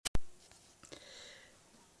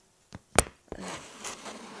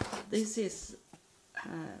This is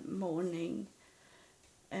morning,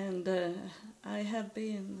 and I have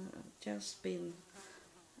just been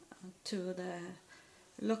to the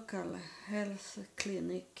local health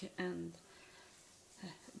clinic and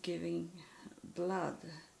giving blood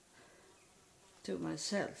to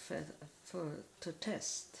myself to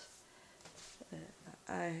test.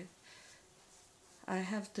 I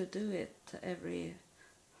have to do it every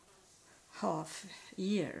half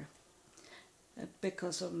year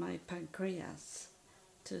because of my pancreas,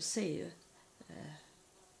 to see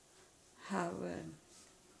how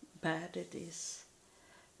bad it is,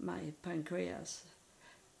 my pancreas.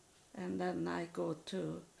 And then I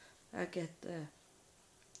get a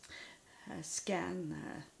scan,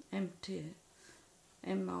 empty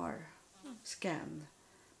MR scan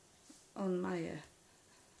on my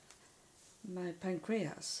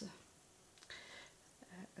pancreas.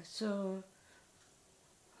 So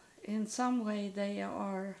in some way they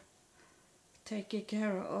are taking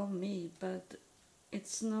care of me, but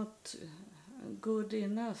it's not good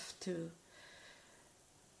enough to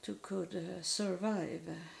could survive.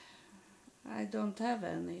 I don't have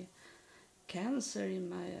any cancer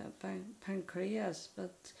in my pancreas,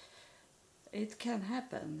 but it can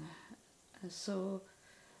happen. So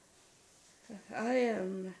I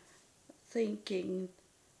am thinking,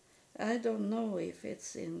 I don't know if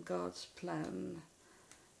it's in God's plan,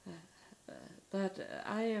 but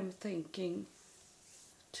I am thinking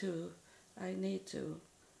I need to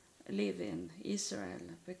live in Israel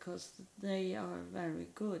because they are very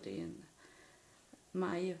good in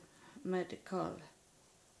my medical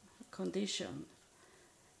condition.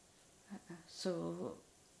 So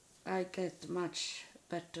I get much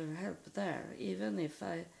better help there, even if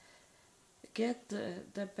I get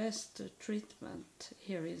the best treatment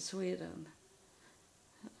here in Sweden.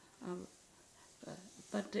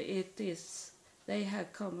 But they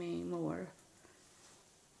have come more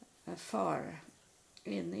far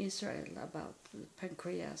in Israel about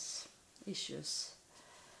pancreas issues.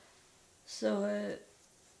 So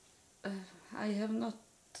I have not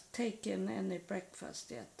taken any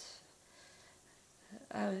breakfast yet.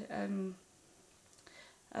 I'm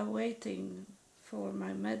waiting for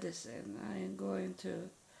my medicine. I am going to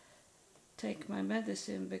take my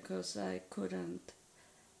medicine because I couldn't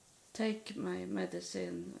take my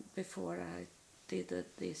medicine before I did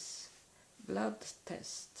this blood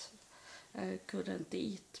test. I couldn't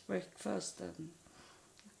eat breakfast and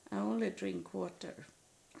I only drink water.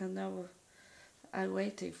 And now I'm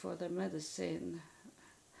waiting for the medicine,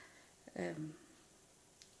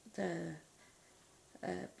 the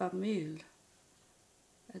Bamyl.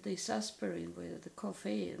 This aspirin with the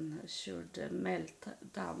caffeine should melt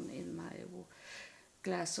down in my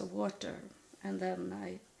glass of water, and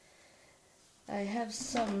then I have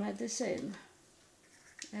some medicine,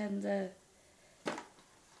 and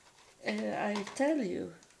I tell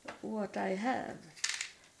you what I have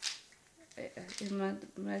in my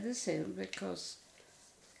medicine because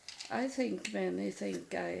I think many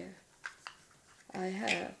think I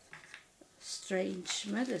have strange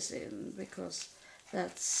medicine because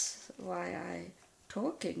that's why I'm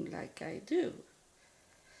talking like I do.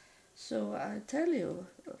 So I tell you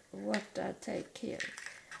what I take here.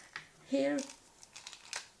 Here,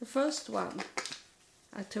 the first one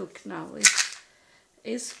I took now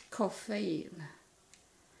is caffeine.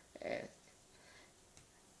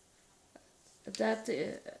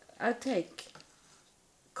 I take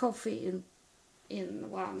coffee in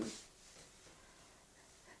one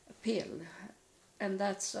pill, and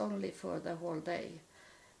that's only for the whole day.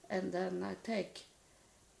 And then I take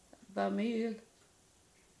Bamyl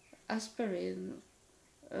aspirin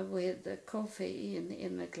with the coffee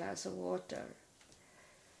in a glass of water.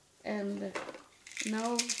 And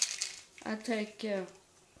now I take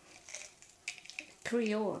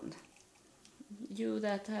Creon. You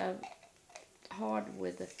that have hard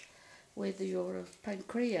with your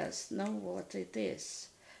pancreas know what it is.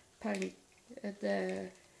 The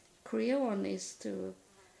Creon is to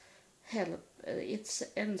help, it's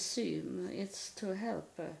enzyme, it's to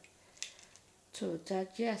help to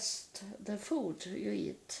digest the food you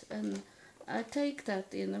eat. And I take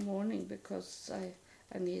that in the morning because I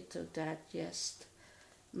need to digest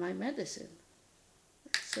my medicine.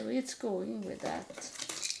 So it's going with that.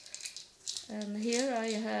 And here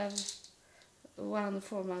I have one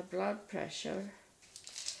for my blood pressure,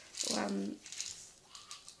 one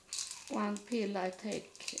pill I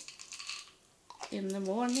take in the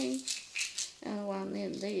morning and one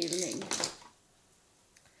in the evening.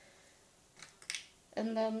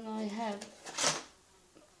 And then I have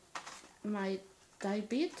my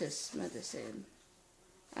diabetes medicine.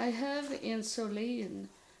 I have insulin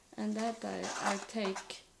and that I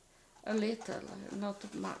take a little,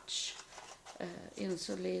 not much,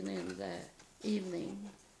 insulin in the evening,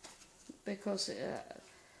 because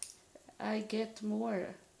I get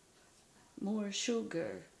more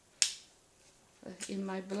sugar in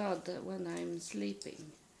my blood when I'm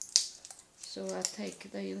sleeping. So I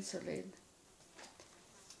take the insulin.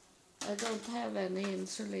 I don't have any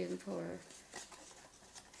insulin for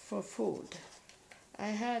food. I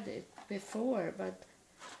had it before, but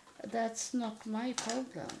that's not my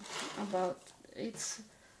problem. It's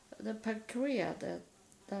the pancreas that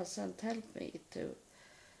doesn't help me to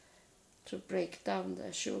break down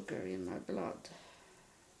the sugar in my blood.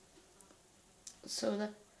 So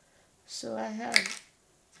I have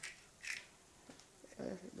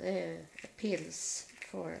the pills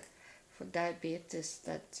for diabetes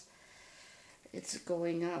that it's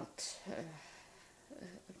going out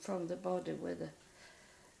from the body with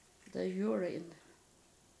the urine.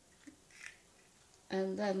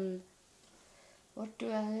 And then, what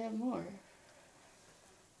do I have more?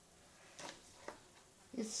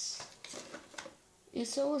 It's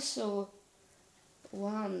also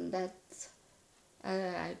one that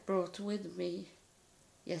I brought with me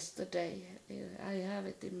yesterday. I have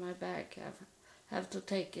it in my bag. I have to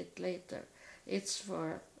take it later. It's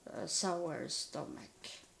for a sour stomach.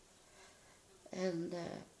 And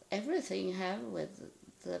everything have with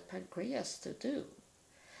the pancreas to do.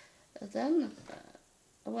 Then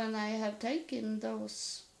when I have taken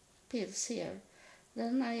those pills here,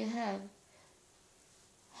 then I have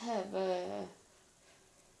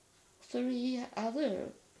 3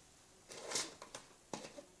 other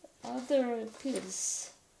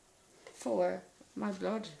pills for my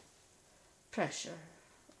blood pressure,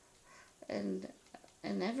 and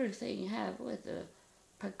everything have with the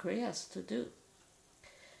pancreas to do.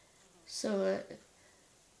 So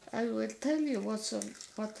I will tell you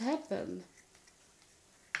what happened.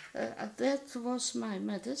 That was my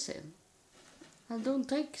medicine. I don't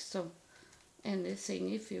take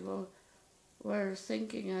anything. If you were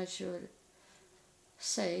thinking I should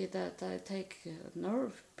say that I take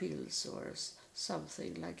nerve pills or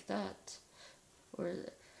something like that, or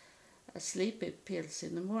sleepy pills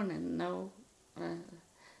in the morning, no.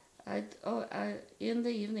 In the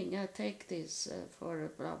evening I take this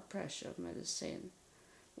for blood pressure medicine,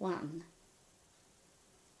 one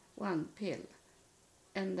pill,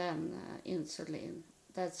 and then insulin.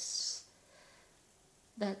 That's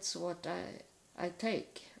what I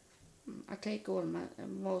take. I take all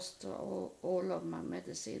of my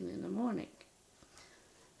medicine in the morning.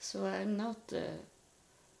 So I'm not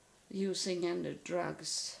using any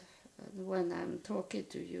drugs when I'm talking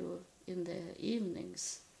to you in the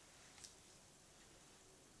evenings.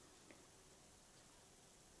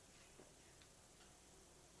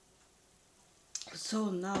 So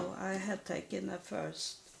now I have taken a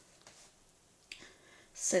first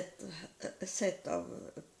set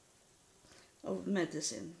of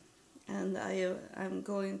medicine, and I'm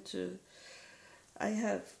going to. I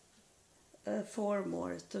have 4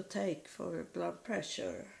 more to take for blood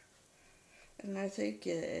pressure, and I think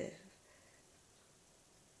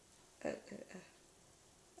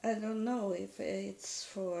I don't know if it's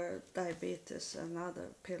for diabetes, another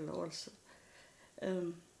pill also.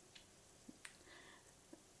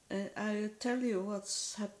 I'll tell you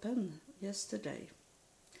what's happened yesterday.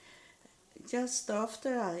 Just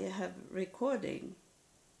after I have recording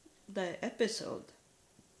the episode,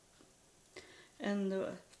 and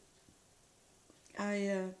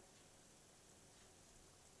I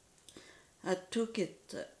took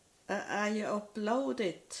it, I uploaded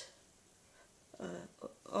it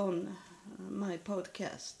on my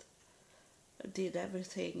podcast, did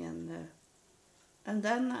everything, and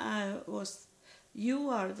then you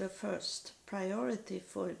are the first priority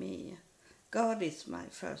for me. God is my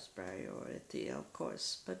first priority, of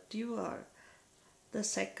course, but you are the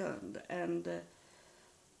second, and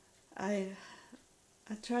I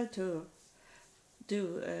try to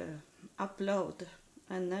upload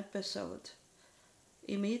an episode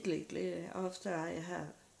immediately after I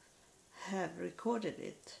have recorded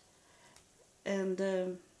it,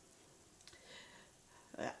 and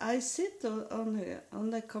I sit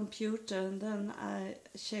on the computer, and then I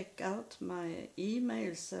check out my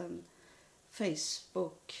emails and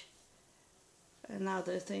Facebook and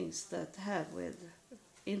other things that have with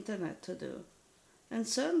internet to do, and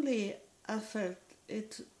suddenly I felt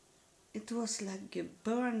it was like a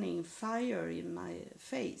burning fire in my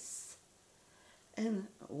face. And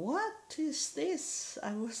what is this?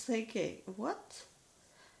 I was thinking, what?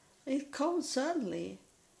 It comes suddenly,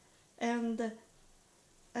 and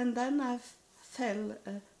then I fell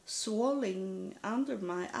swelling under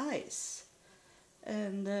my eyes,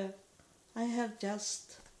 and I have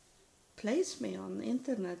just placed me on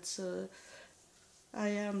internet, so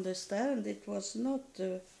I understand it was not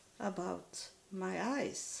about my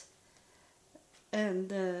eyes. And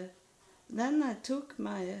then I took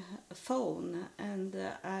my phone and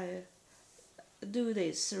I do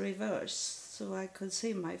this reverse so I could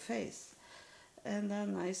see my face. And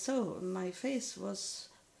then I saw my face was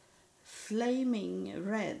flaming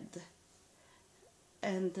red,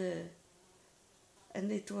 and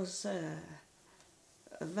it was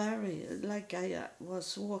very like I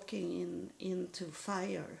was walking into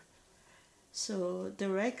fire. So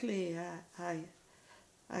directly I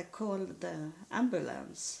called the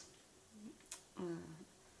ambulance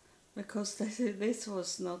because this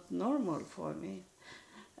was not normal for me,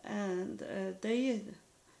 and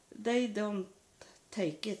they don't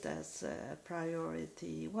take it as a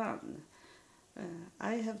priority one.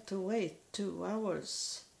 I have to wait 2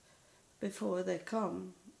 hours before they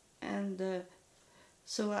come, and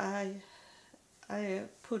so I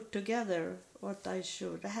put together what I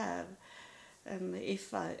should have, and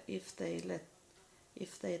if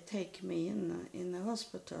they take me in the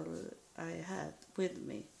hospital, I had with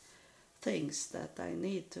me things that I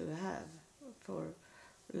need to have for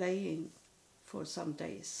laying for some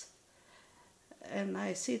days. And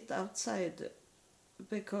I sit outside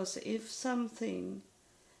because if something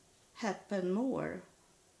happen more,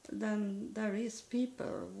 then there is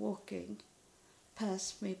people walking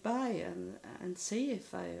past me by and see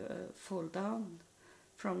if I fall down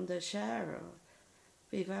from the chair or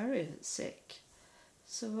be very sick.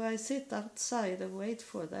 So I sit outside and wait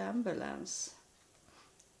for the ambulance.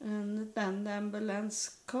 And then the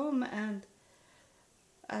ambulance come, and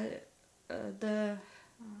the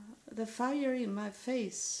fire in my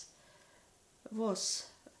face was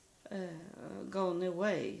gone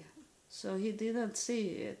away, so he didn't see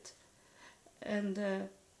it. And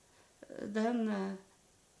then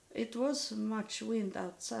it was much wind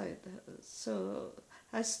outside, so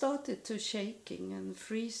I started to shaking and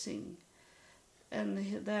freezing.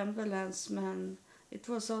 And the ambulance man, it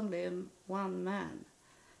was only one man,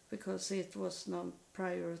 because it was no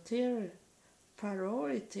priority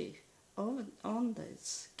on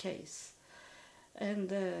this case.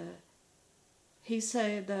 And he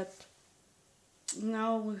said that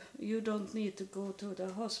now you don't need to go to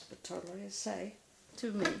the hospital, he say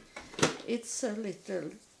to me. It's a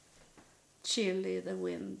little chilly, the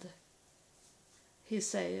wind, he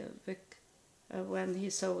say, when he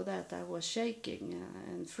saw that I was shaking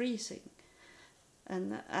and freezing.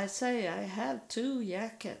 And I say I have 2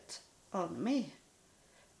 jackets on me,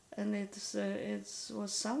 and it's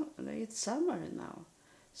summer now,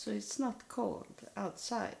 so it's not cold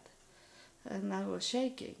outside, and I was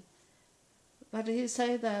shaking. But he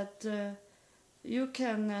said that you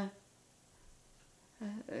can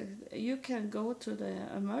go to the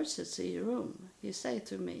emergency room, he said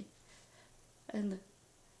to me. And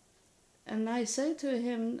I say to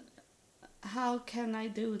him, how can I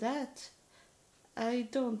do that? I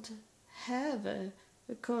don't have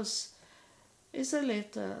because it's a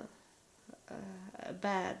little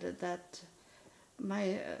bad that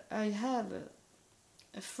I have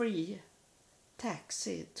a free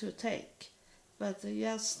taxi to take, but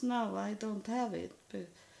just now I don't have it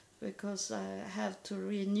because I have to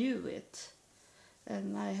renew it,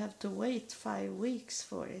 and I have to wait 5 weeks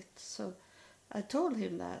for it. So I told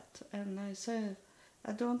him that, and I said,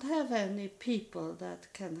 I don't have any people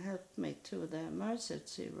that can help me to the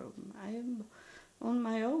emergency room. I am on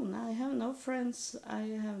my own. I have no friends. I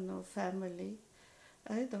have no family.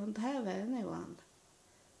 I don't have anyone,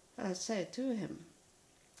 I said to him.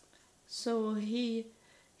 So he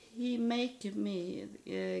make me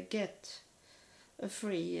get a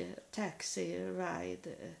free taxi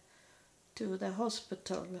ride to the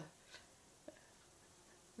hospital.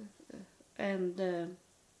 And the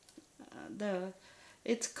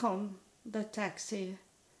taxi,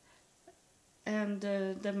 and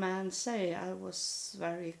the man say I was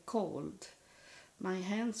very cold. My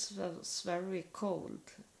hands was very cold,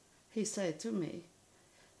 he said to me.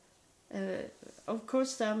 Of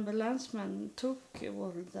course, the ambulance man took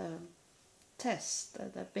all the test,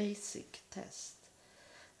 the basic test,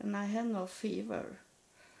 and I had no fever.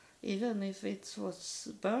 Even if it was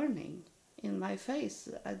burning in my face,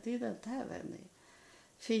 I didn't have any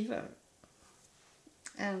fever.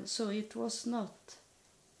 And so it was not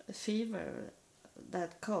a fever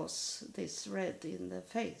that caused this red in the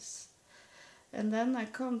face. And then I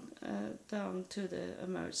come down to the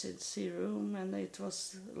emergency room, and it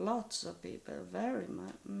was lots of people, very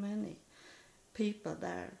many people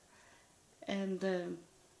there. And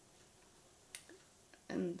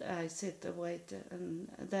and I sit and wait, and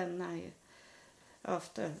then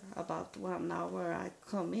after about 1 hour, I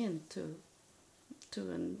come in to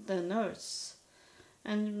the nurse,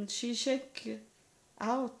 and she check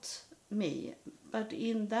out me. But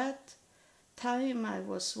in that time I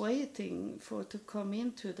was waiting for to come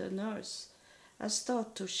into the nurse, I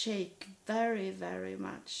start to shake very, very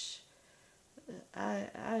much.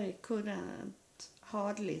 I couldn't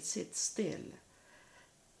hardly sit still,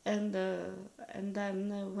 and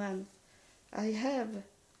then when I have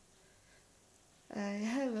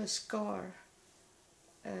a scar.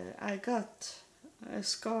 I got a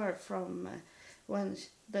scar from when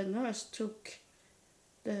the nurse took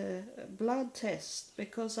the blood test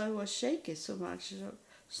because I was shaky so much.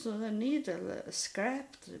 So the needle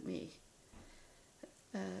scraped me.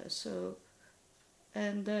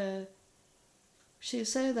 And she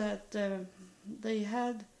said that they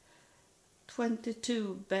had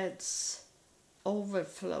 22 beds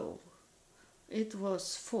overflow. It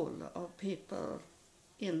was full of people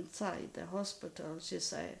inside the hospital, she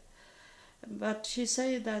said. But she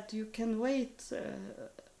said that you can wait,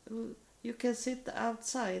 you can sit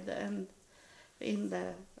outside and in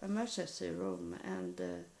the emergency room and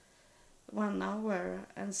 1 hour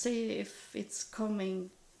and see if it's coming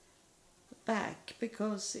back,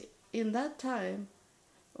 because in that time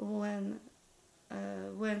when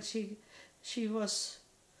she was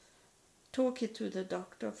talking to the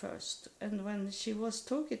doctor first, and when she was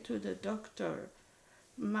talking to the doctor,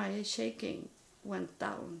 my shaking went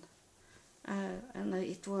down, and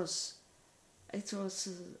it was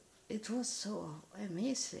so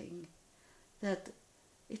amazing that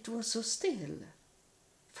it was so still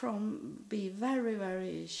from be very,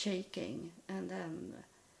 very shaking and then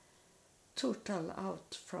total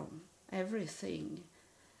out from everything.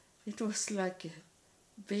 It was like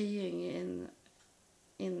being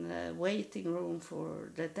in a waiting room for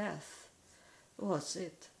the death, was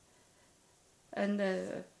it? And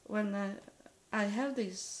when I have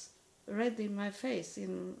this red in my face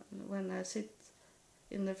when I sit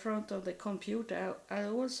in the front of the computer, I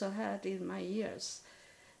also had in my ears.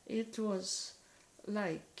 It was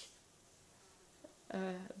like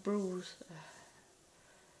Bruce.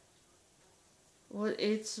 Well,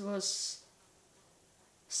 it was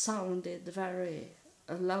sounded very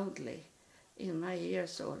loudly in my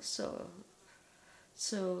ears also.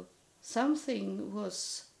 So something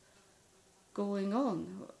was going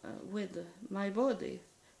on with my body,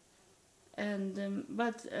 and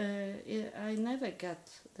but I never got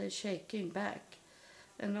the shaking back.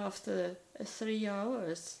 And after 3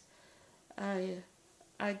 hours, I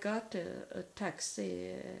got a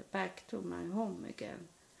taxi back to my home again,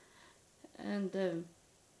 and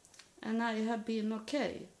I have been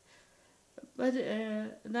okay. But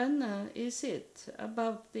then is it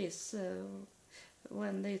about this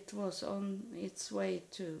when it was on its way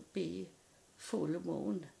to be full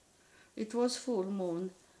moon. It was full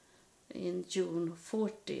moon in June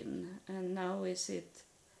 14, and now is it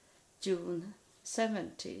June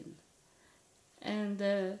 17. And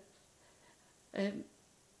the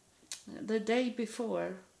day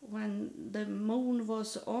before, when the moon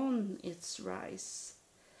was on its rise,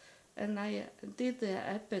 and I did the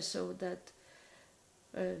episode that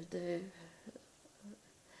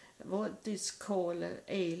what is called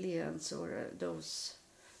aliens, or those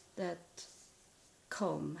that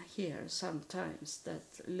come here sometimes that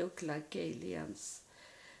look like aliens,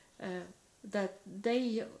 that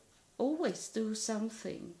they always do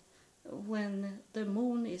something when the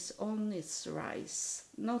moon is on its rise,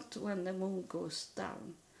 not when the moon goes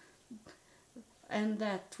down. And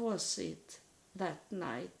that was it that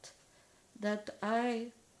night, that I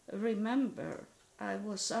remember I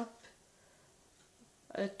was up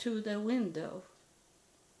to the window.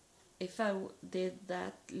 If I did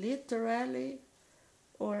that literally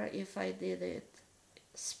or if I did it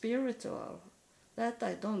spiritual, that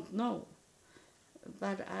I don't know.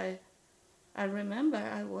 But I remember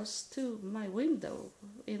I was to my window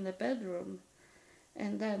in the bedroom,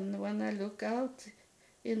 and then when I look out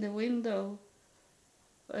in the window,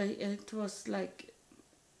 it was like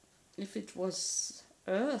if it was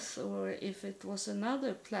Earth or if it was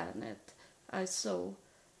another planet I saw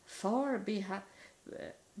far behind,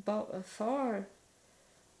 far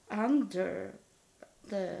under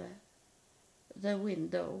the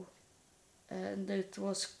window, and it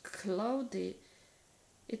was cloudy.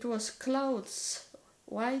 It was clouds,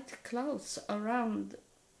 white clouds around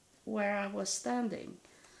where I was standing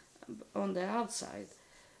on the outside.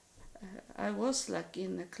 I was like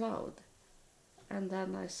in a cloud, and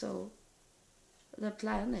then I saw the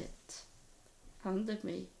planet under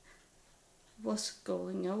me was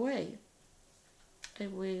going away.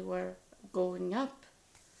 we were going up,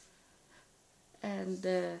 and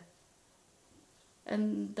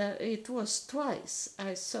it was twice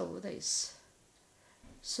I saw this.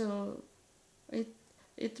 So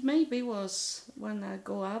it maybe was when I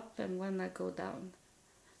go up and when I go down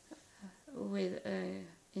with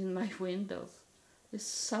in my window. It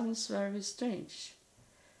sounds very strange,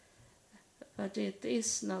 but it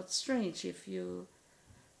is not strange if you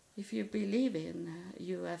believe in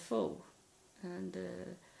UFO and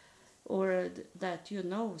or that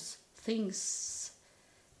things.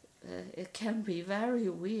 It can be very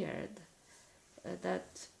weird.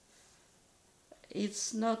 That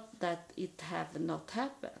it's not that it have not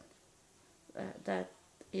happened, that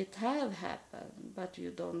it have happened, but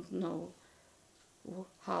you don't know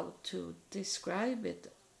how to describe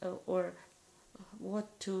it or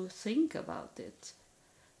what to think about it.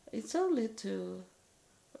 It's only to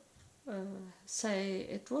say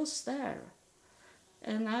it was there,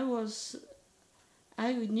 and I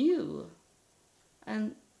knew,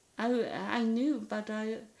 and I knew, but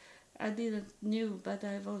I didn't knew, but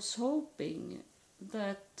I was hoping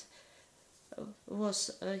that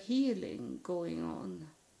was a healing going on.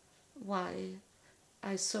 Why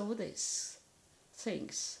I saw these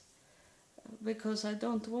things, because I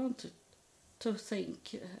don't want to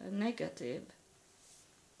think negative.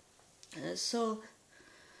 So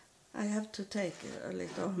I have to take a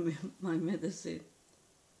little of my medicine.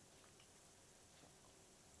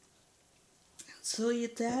 So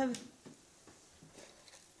it have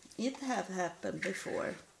happened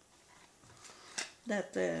before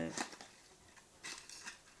that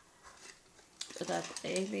that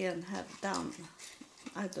alien have done.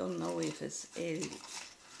 I don't know if it's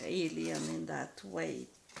alien in that way.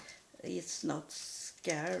 It's not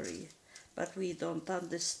scary, but we don't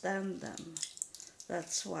understand them.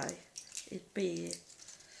 That's why it be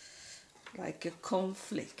like a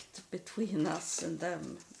conflict between us and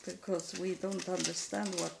them, because we don't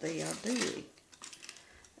understand what they are doing,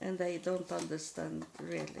 and they don't understand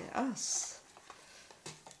really us,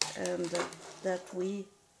 and that we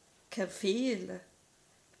can feel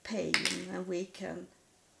pain and we can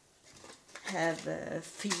have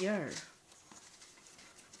fear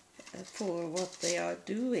for what they are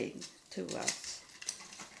doing to us.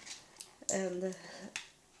 And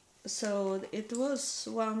so it was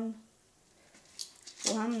one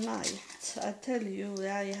night. I tell you,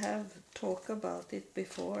 I have talked about it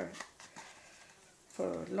before,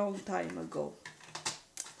 for a long time ago.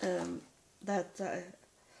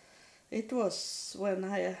 It was when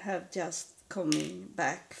I have just coming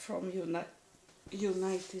back from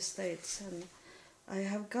United States, and I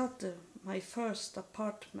have got my first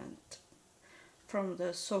apartment from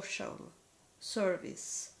the social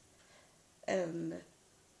service, and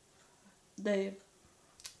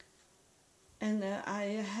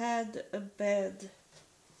I had a bed.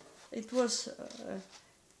 It was a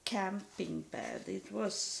camping bed. It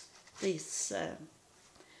was this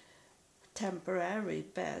temporary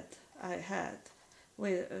bed I had,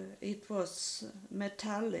 where it was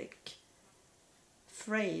metallic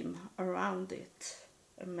frame around it,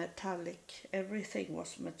 metallic. Everything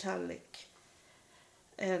was metallic,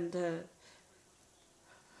 and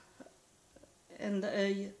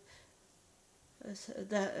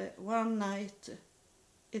one night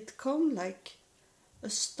it come like a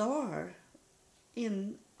star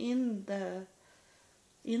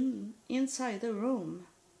inside the room,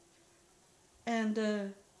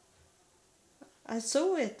 and I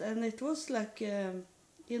saw it, and it was like in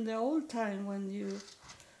the old time when you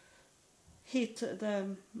hit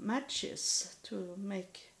the matches to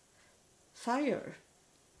make fire,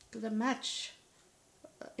 the match.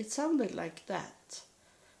 It sounded like that.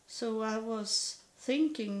 So I was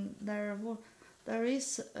thinking there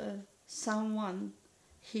is someone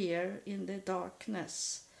here in the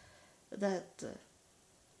darkness that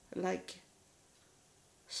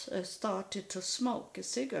started to smoke a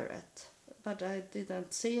cigarette, but I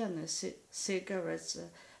didn't see any cigarettes.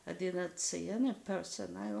 I didn't see any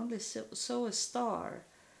person. I only saw a star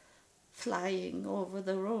flying over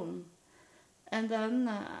the room. And then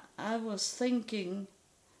I was thinking,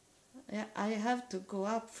 I have to go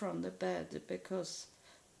up from the bed, because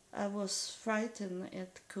I was frightened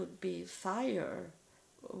it could be fire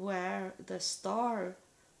where the star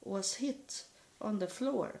was hit on the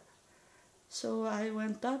floor. So I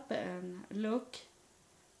went up and looked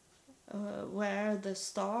where the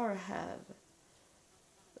star have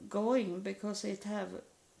going, because it have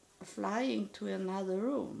flying to another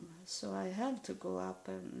room. So I have to go up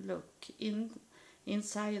and look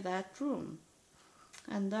inside that room,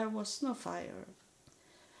 and there was no fire.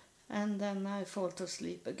 And then I fall to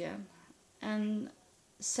sleep again. And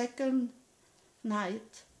second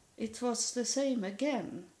night it was the same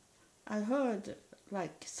again. I heard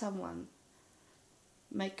like someone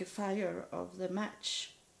make a fire of the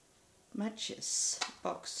matches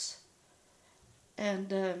box, and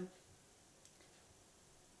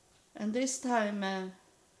this time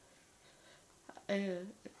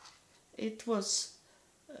it was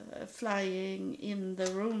flying in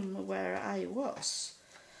the room where I was,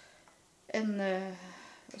 and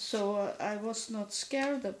so I was not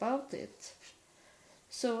scared about it.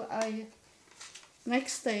 So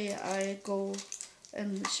next day I go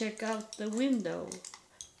and check out the window,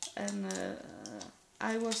 and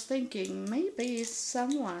I was thinking maybe it's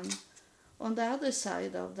someone on the other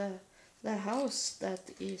side of the house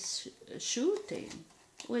that is shooting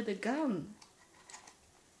with a gun,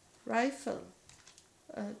 rifle,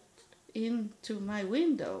 into my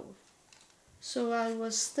window. So I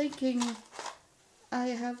was thinking I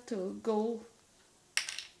have to go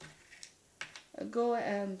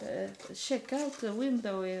and check out the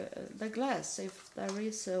window, the glass, if there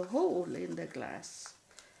is a hole in the glass.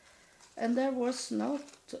 And there was not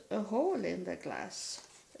a hole in the glass.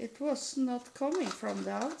 It was not coming from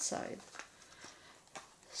the outside.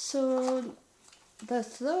 So the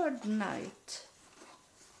third night,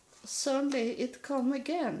 suddenly it come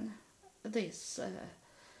again, this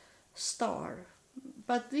star.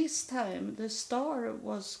 But this time the star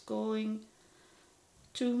was going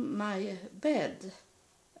to my bed,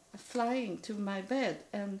 flying to my bed,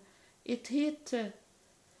 and it hit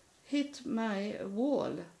my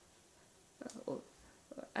wall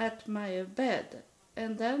at my bed,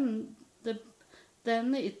 and then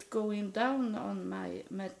it going down on my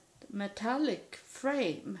metallic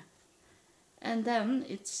frame, and then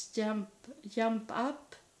it's jump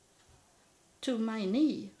up to my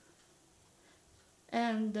knee,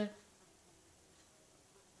 and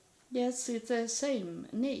yes, it's the same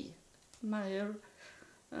knee, my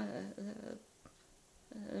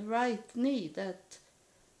right knee that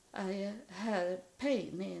I had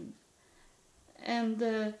pain in, and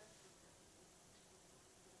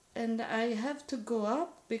I have to go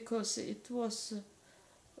up because it was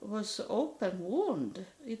open wound.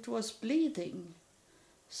 It was bleeding,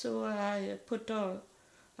 so I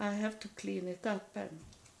have to clean it up and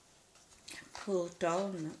put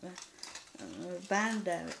on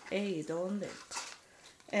Band-Aid on it,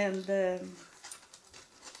 and then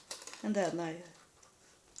I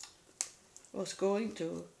was going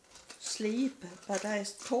to sleep, but I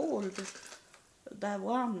told the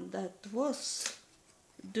one that was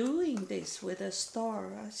doing this with a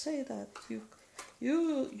star, I say that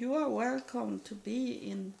you are welcome to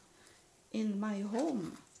be in my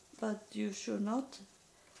home, but you should not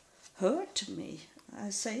hurt me, I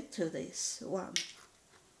say to this one.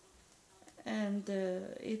 And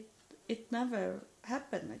it never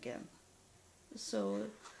happened again. So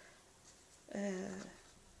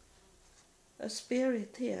a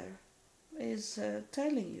spirit here is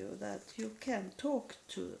telling you that you can talk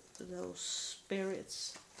to those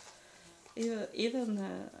spirits,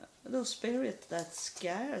 even those spirits that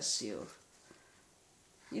scares you.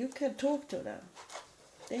 You can talk to them.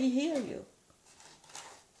 They hear you,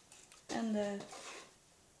 and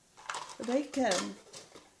they can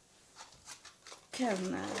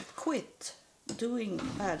quit doing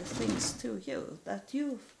bad things to you that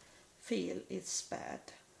you feel it's bad.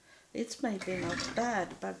 It's maybe not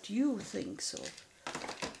bad, but you think so.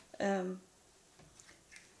 I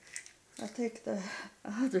take the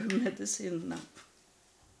other medicine now.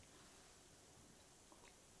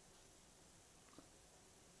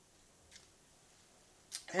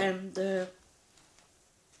 And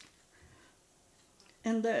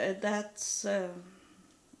that's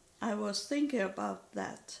I was thinking about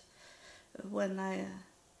that when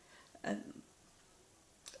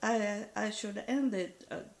I should end it,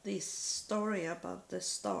 this story about the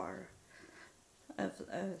star.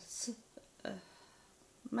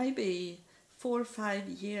 Maybe 4 or 5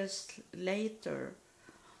 years later,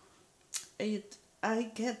 I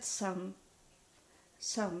get some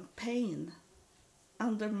pain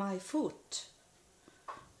under my foot,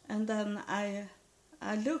 and then I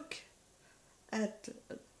look at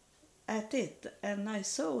it, and I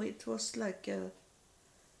saw it was like a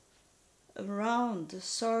round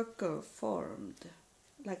circle formed,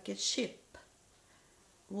 like a ship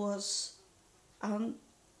was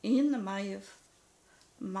in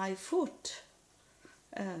my foot,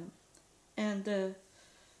 and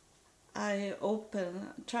I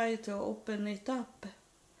try to open it up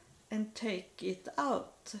and take it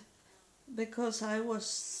out, because I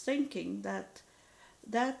was thinking that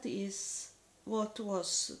is what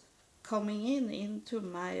was coming into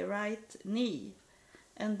my right knee,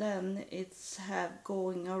 and then it's have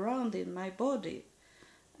going around in my body,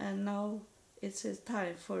 and now it's a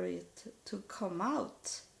time for it to come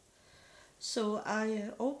out. So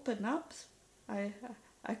I open up, I,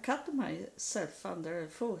 I cut myself under a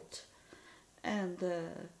foot and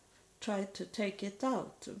tried to take it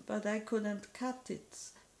out, but I couldn't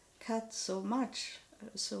cut so much,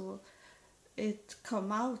 so it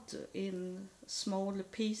come out in small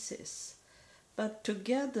pieces. But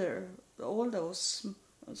together, all those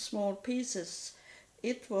small pieces,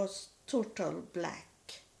 it was total black,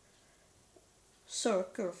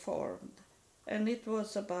 circle formed, and it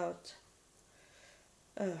was uh,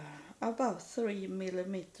 about 3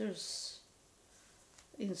 millimeters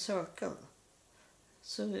in circle.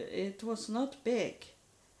 So it was not big,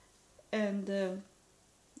 and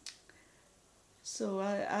so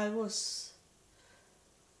I was.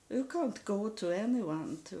 You can't go to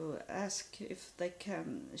anyone to ask if they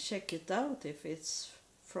can check it out, if it's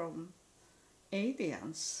from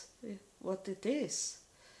aliens, what it is.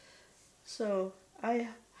 So I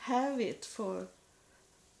have it for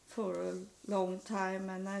a long time,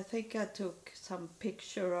 and I think I took some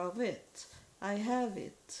picture of it. I have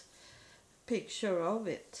it, picture of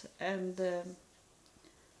it, and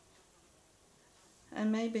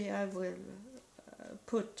maybe I will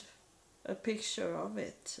put a picture of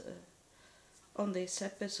it on this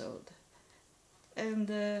episode.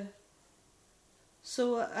 And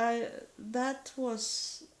so that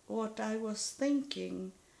was what I was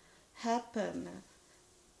thinking happened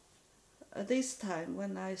this time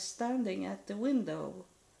when I standing at the window,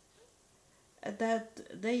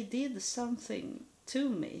 that they did something to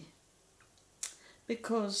me,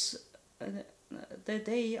 because the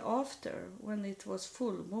day after, when it was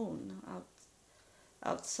full moon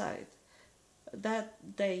outside,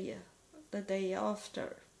 that day, the day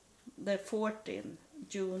after, the 14th,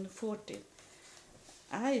 June 14th,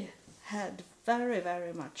 I had very,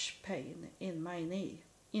 very much pain in my knee,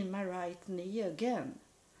 in my right knee again.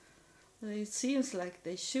 It seems like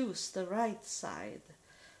they choose the right side.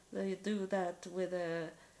 They do that with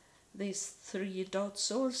these 3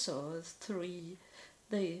 dots also.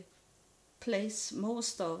 They place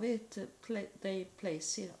most of it, they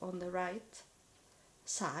place it on the right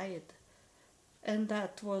side. And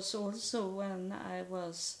that was also when I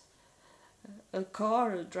was, a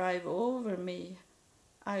car drive over me,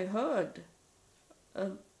 I heard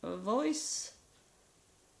a voice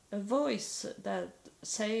that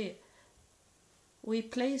say, we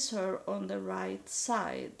place her on the right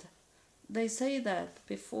side. They say that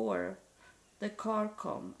before the car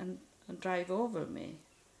come and drive over me.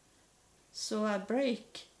 So I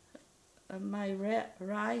break my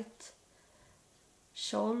right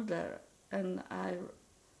shoulder, and I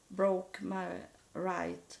broke my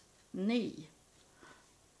right knee.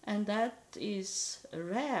 And that is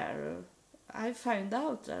rare. I find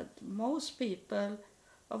out that most people,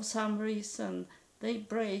 of some reason, they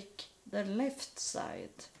break the left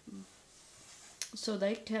side so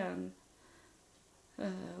they can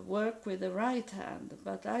work with the right hand,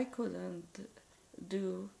 but I couldn't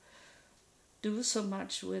do so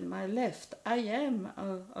much with my left. I am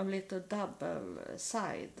a little double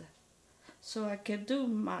side, so I can do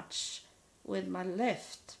much with my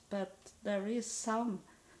left, but there is some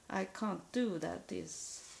I can't do that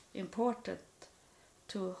is important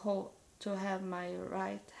to have my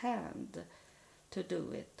right hand to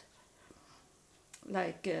do it.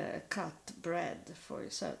 Like cut bread, for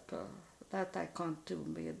example, that I can't do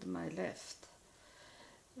with my left.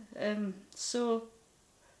 So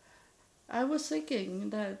I was thinking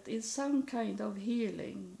that it's some kind of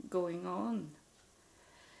healing going on.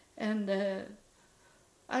 And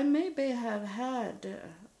I maybe have had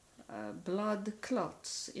blood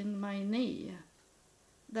clots in my knee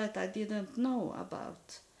that I didn't know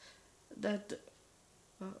about. That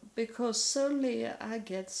because suddenly I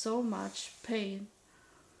get so much pain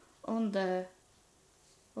on the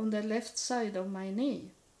left side of my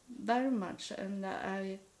knee, very much, and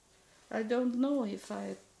I don't know if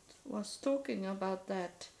I was talking about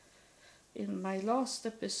that in my last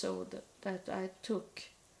episode, that I took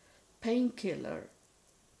painkiller,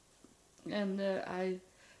 and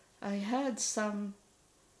I had some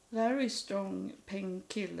very strong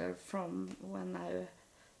painkiller from when I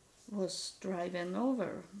was driving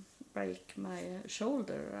over, break my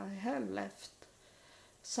shoulder. I have left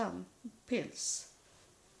some pills,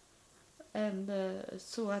 and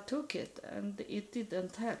so I took it, and it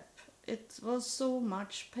didn't help. It was so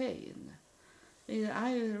much pain.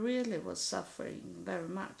 I really was suffering very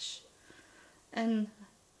much, and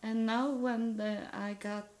now when I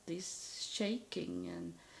got this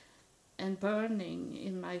shaking and burning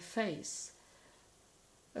in my face,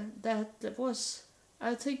 that was,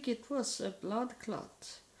 I think it was a blood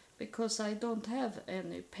clot, because I don't have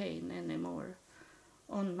any pain anymore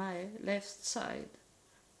on my left side.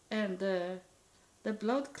 And the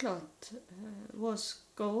blood clot was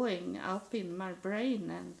going up in my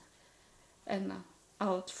brain and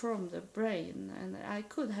out from the brain, and I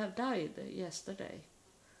could have died yesterday,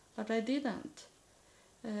 but I didn't.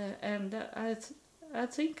 And I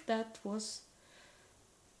think that was,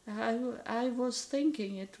 I was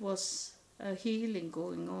thinking it was a healing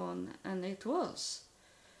going on, and it was.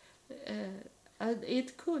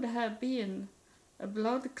 It could have been a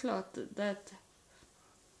blood clot that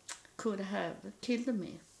could have killed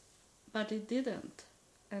me, but it didn't,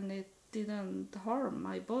 and it didn't harm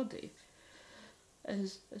my body.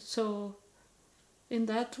 So in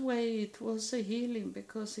that way it was a healing,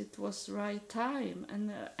 because it was right time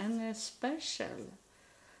and a special.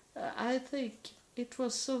 I think it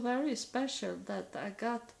was so very special that I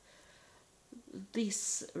got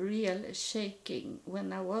this real shaking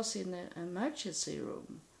when I was in an emergency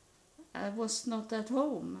room. I was not at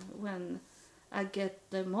home when I get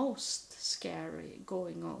the most scary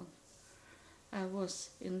going on. I was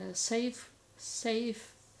in a safe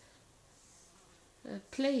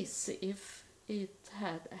place if it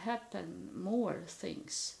had happened more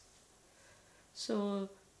things. So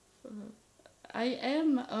I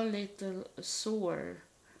am a little sore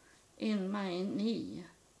in my knee,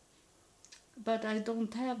 but I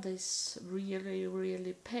don't have this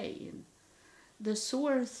really pain. The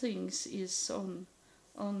sore things is on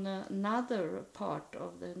another part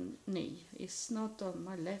of the knee. It's not on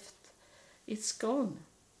my left. It's gone.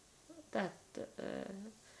 That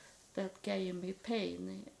gave me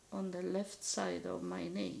pain on the left side of my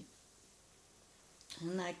knee,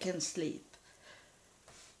 and I can sleep.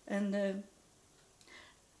 And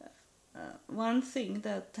one thing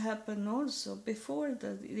that happened also before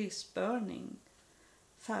this burning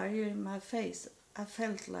fire in my face, I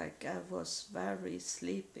felt like I was very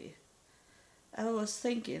sleepy. I was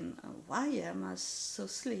thinking, why am I so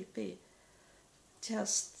sleepy?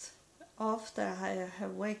 Just after I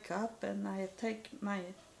have wake up and I take my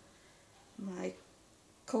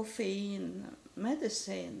caffeine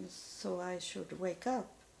medicine, so I should wake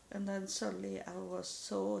up, and then suddenly I was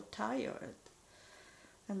so tired,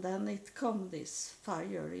 and then it come this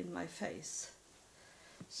fire in my face.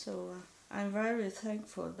 So I'm very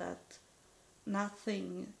thankful that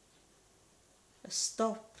nothing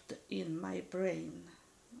stopped in my brain.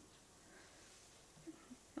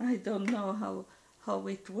 I don't know how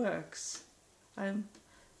it works. I'm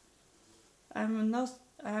not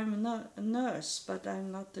a nurse, but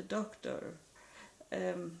I'm not a doctor.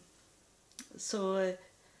 So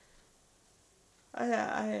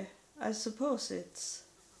I suppose it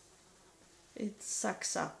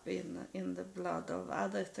sucks up in the blood of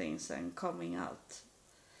other things and coming out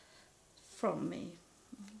from me.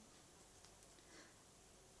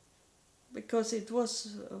 Because it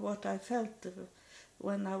was what I felt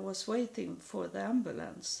when I was waiting for the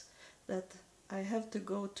ambulance, that I have to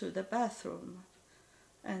go to the bathroom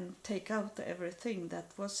and take out everything that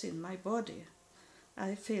was in my body.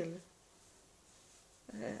 I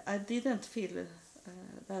didn't feel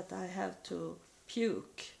that I have to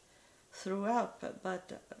puke, throw up,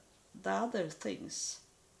 but the other things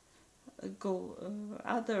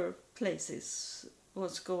other places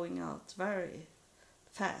was going out very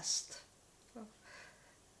fast.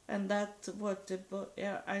 And that's what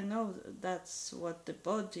I know that's what the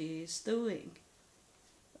body is doing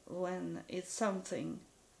when it's something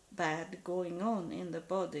bad going on in the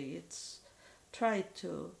body. It's try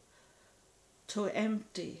to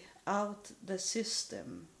empty out the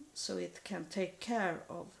system so it can take care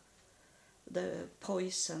of the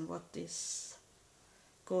poison what is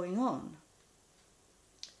going on.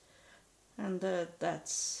 And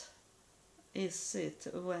that's is it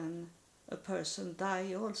when a person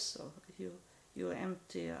die also. You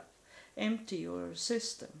empty your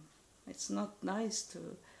system. It's not nice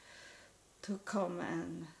to come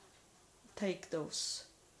and take those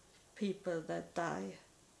people that die,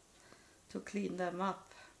 to clean them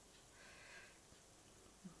up.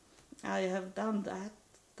 I have done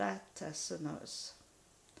that as a nurse.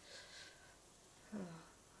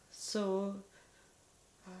 So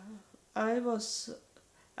I was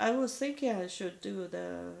thinking I should do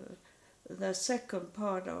the second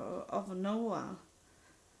part of Noah,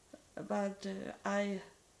 but I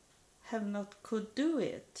have not could do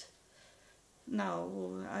it. Now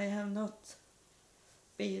I have not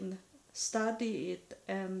been study it,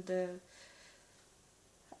 and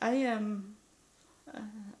I'm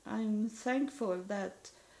thankful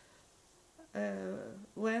that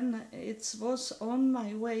when it was on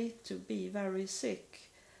my way to be very sick,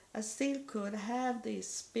 I still could have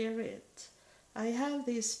this spirit. I have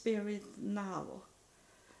this spirit now,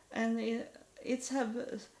 and it's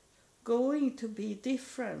going to be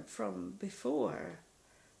different from before,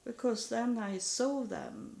 because then I saw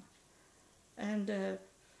them, and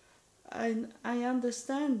I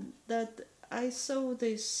understand that I saw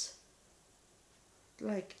this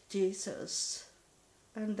like Jesus,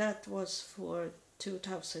 and that was for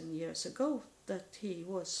 2000 years ago that he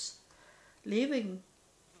was living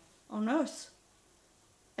on earth,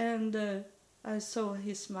 and I saw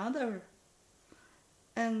his mother,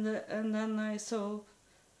 and then I saw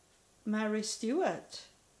Mary Stuart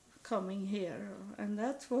coming here, and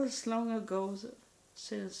that was long ago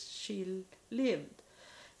since she lived,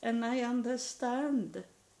 and I understand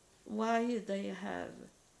why they have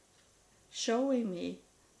showing me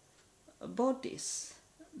bodies.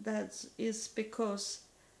 That is because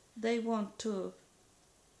they want to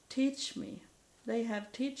teach me. They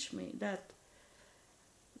have teach me that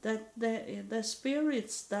the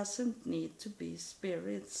spirits doesn't need to be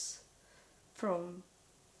spirits from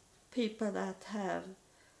people that have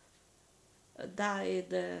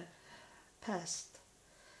died, passed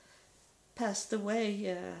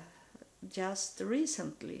away just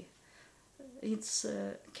recently. It's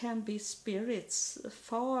can be spirits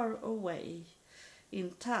far away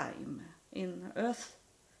in time, in earth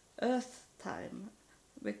time,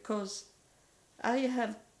 because I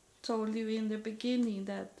have told you in the beginning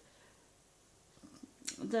that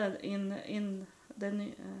in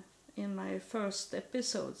my first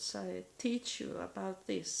episodes I teach you about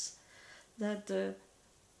this, that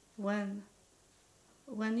when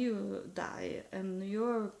you die and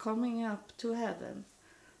you're coming up to heaven,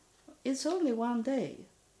 it's only one day,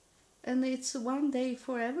 and it's one day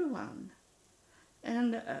for everyone,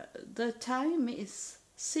 and the time is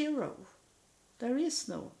zero. There is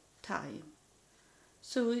no time,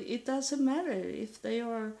 so it doesn't matter if they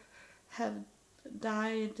have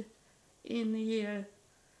died in the year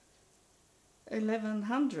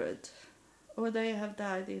 1100, or they have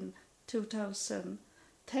died in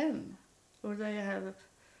 2010, or they have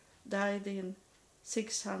died in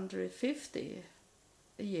 650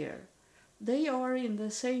 a year. They are in the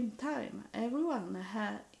same time. Everyone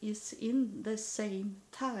is in the same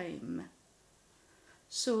time.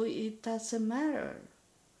 So it doesn't matter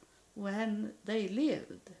when they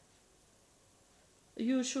lived.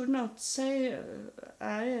 You should not say,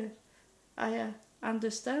 I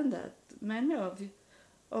understand that many of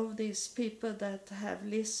these people that have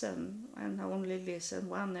listened and only listened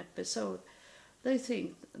one episode, they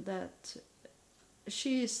think that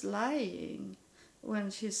she is lying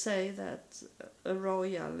when she say that a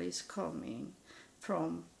royal is coming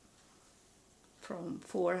from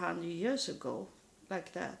 400 years ago,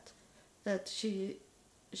 like that she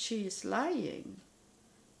is lying.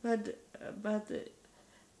 But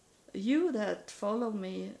you that follow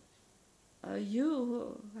me,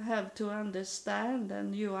 you have to understand,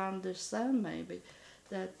 and you understand maybe,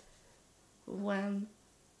 that when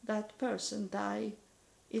that person die,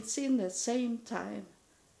 it's in the same time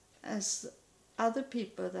as other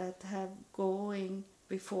people that have going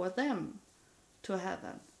before them to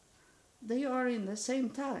heaven. They are in the same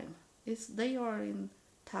time. They are in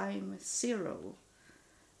time zero,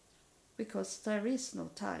 because there is no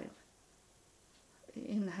time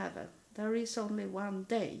in heaven. There is only one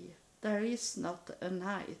day. There is not a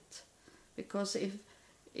night, because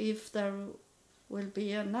if there will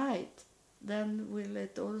be a night, then will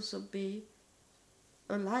it also be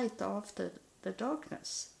a light after the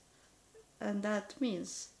darkness, and that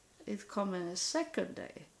means it comes in a second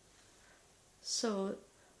day. So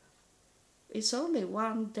it's only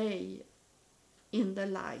one day in the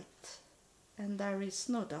light, and there is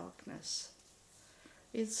no darkness.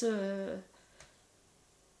 It's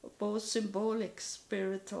both symbolic,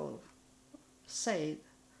 spiritual, said,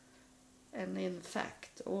 and in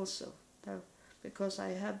fact also, because I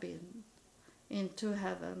have been into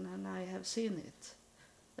heaven and I have seen it.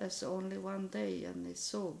 There's only one day, and it's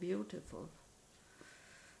so beautiful.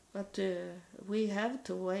 But we have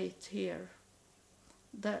to wait here.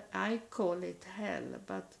 That I call it hell,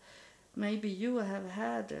 but maybe you have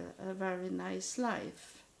had a very nice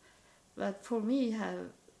life. But for me,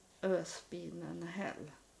 have earth been and hell.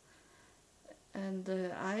 And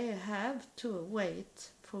I have to wait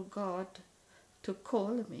for God to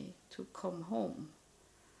call me to come home.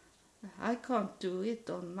 I can't do it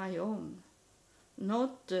on my own.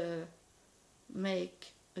 Not make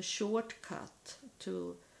a shortcut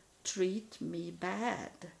to treat me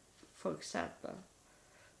bad, for example.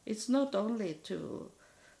 It's not only to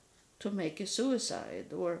to make a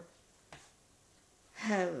suicide or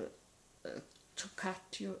have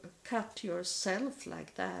to cut yourself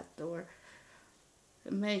like that, or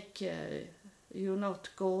make you not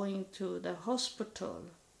going to the hospital,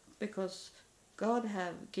 because God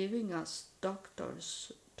have given us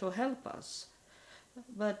doctors to help us,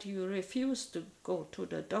 but you refuse to go to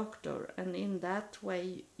the doctor, and in that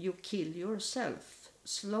way you kill yourself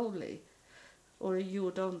slowly. Or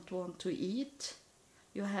you don't want to eat,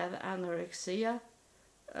 you have anorexia,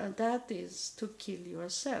 that is to kill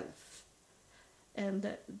yourself. And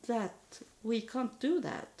that we can't do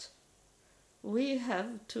that. We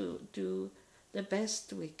have to do the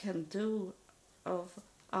best we can do of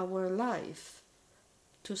our life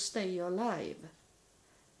to stay alive,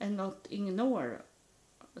 and not ignore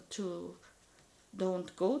to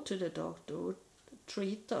don't go to the doctor,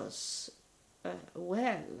 treat us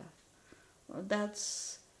well.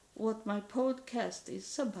 That's what my podcast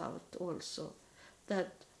is about also,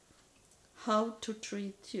 that how to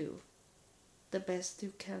treat you the best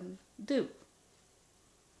you can do.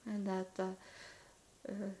 And that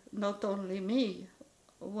not only me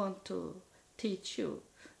want to teach you,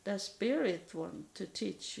 the Spirit want to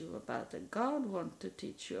teach you about it, God want to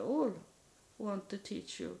teach you, all want to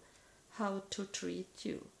teach you how to treat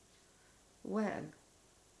you well,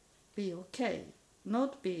 be okay,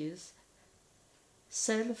 not be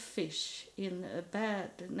selfish in a bad,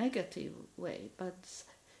 negative way, but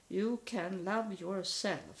you can love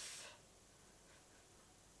yourself.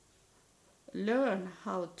 Learn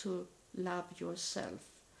how to love yourself.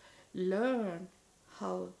 Learn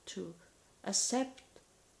how to accept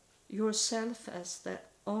yourself as the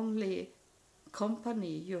only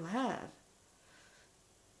company you have.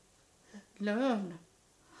 Learn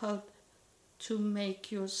how to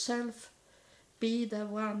make yourself be the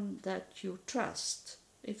one that you trust.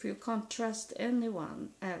 If you can't trust anyone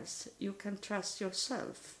else, you can trust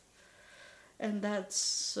yourself. And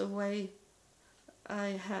that's the way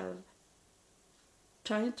I have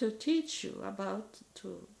tried to teach you about,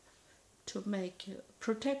 to make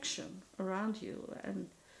protection around you and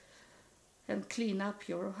clean up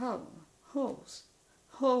your house.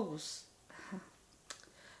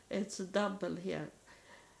 It's a double here.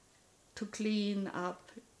 To clean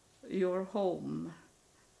up your home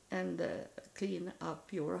and clean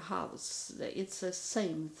up your house. It's the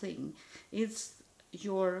same thing. It's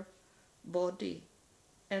your body,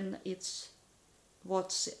 and it's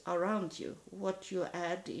what's around you, what you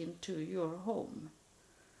add into your home.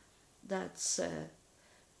 That's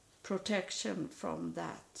protection from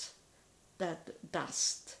that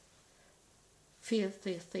dust.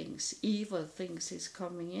 Filthy things, evil things is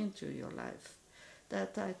coming into your life.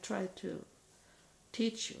 That I try to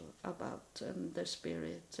teach you about, and the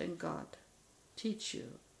Spirit and God teach you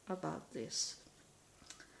about this.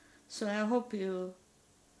 So I hope you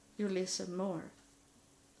listen more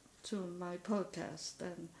to my podcast,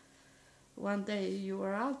 and one day you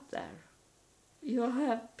are out there, you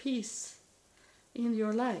have peace in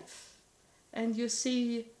your life, and you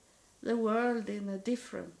see the world in a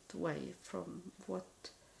different way from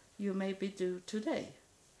what you maybe do today.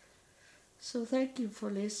 So thank you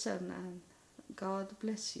for listening, and God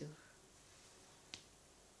bless you.